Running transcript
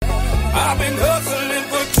I've been hustling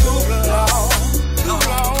for too long, too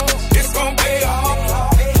long. It's gonna pay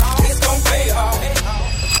off. It's gonna pay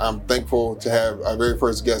off. I'm thankful to have our very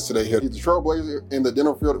first guest today here. He's a trailblazer in the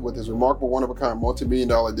dental field with his remarkable, one-of-a-kind,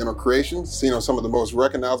 multi-million-dollar dental creations, seen on some of the most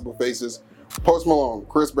recognizable faces: Post Malone,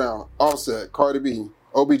 Chris Brown, Offset, Cardi B,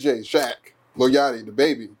 OBJ, Shaq, Lil Yachty,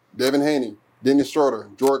 DaBaby, Devin Haney, Dennis Schroeder,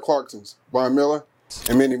 Jordan Clarksons, Von Miller,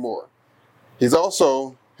 and many more. He's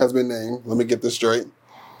also has been named, let me get this straight,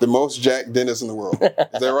 the most jacked dentist in the world.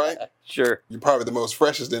 Is that right? Sure. You're probably the most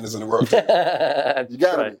freshest dentist in the world. You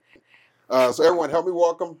got right. it. So everyone, help me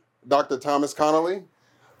welcome Dr. Thomas Connolly,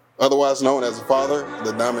 otherwise known as the father of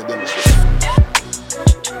the diamond dentistry.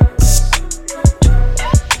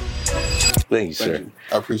 Thank you, sir. You.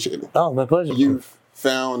 I appreciate it. Oh, my pleasure. You've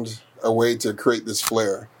found a way to create this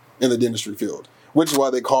flair in the dentistry field, which is why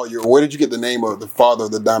they call you. Where did you get the name of the father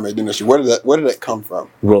of the diamond dentistry? Where did that come from?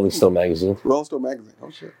 Rolling Stone magazine. Rolling Stone magazine. Oh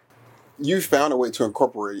shit. You found a way to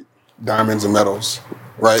incorporate diamonds and metals,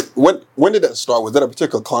 right? When did that start? Was that a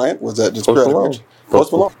particular client? Was that just Post Malone.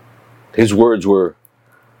 Post Malone. His words were,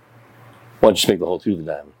 "Why don't you just make the whole tooth a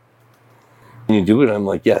diamond? Can you do it?" I'm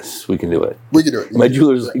like, "Yes, we can do it." We can do it. My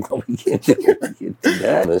jeweler's like, "No, we can't do it. We can't do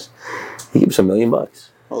that." He gave us $1 million.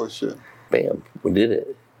 Holy shit. Bam, we did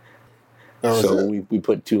it. So we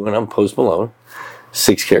put two in on Post Malone,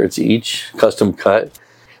 6 carats each, custom cut.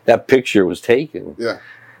 That picture was taken. Yeah.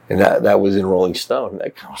 And that was in Rolling Stone.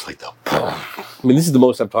 That was like the boom. I mean, this is the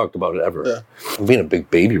most I've talked about it ever. Yeah. I'm being a big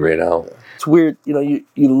baby right now. Yeah. It's weird, you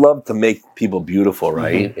love to make people beautiful,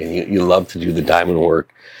 right? Mm-hmm. And you love to do the diamond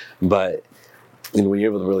work. But when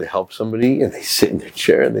you're able to really help somebody and they sit in their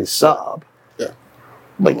chair and they sob. Yeah.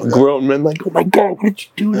 Like grown men, like, "Oh my God, what did you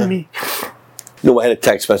do to me?" I had a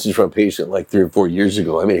text message from a patient like 3 or 4 years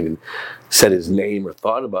ago. I haven't even said his name or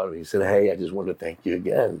thought about it. He said, "Hey, I just wanted to thank you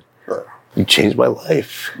again. Right. You changed my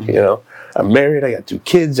life. I'm married. I got 2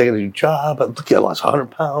 kids. I got a new job. I lost 100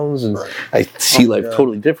 pounds, and I see life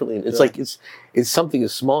totally differently." And it's like it's something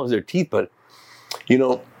as small as their teeth. But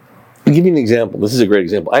I'll give you an example. This is a great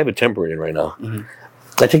example. I have a temporary in right now.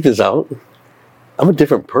 Mm-hmm. I take this out. I'm a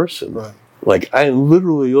different person. Right. Like I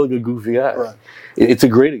literally look like a goofy guy. Right. It's a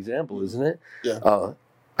great example, isn't it? Yeah.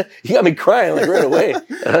 You got me crying like right away.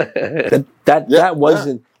 that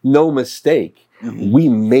wasn't no mistake. Mm-hmm. We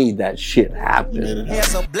made that shit happen.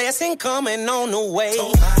 There's a blessing coming on the way.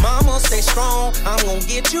 Mama, stay strong. I'm gonna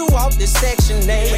get you off this Section 8.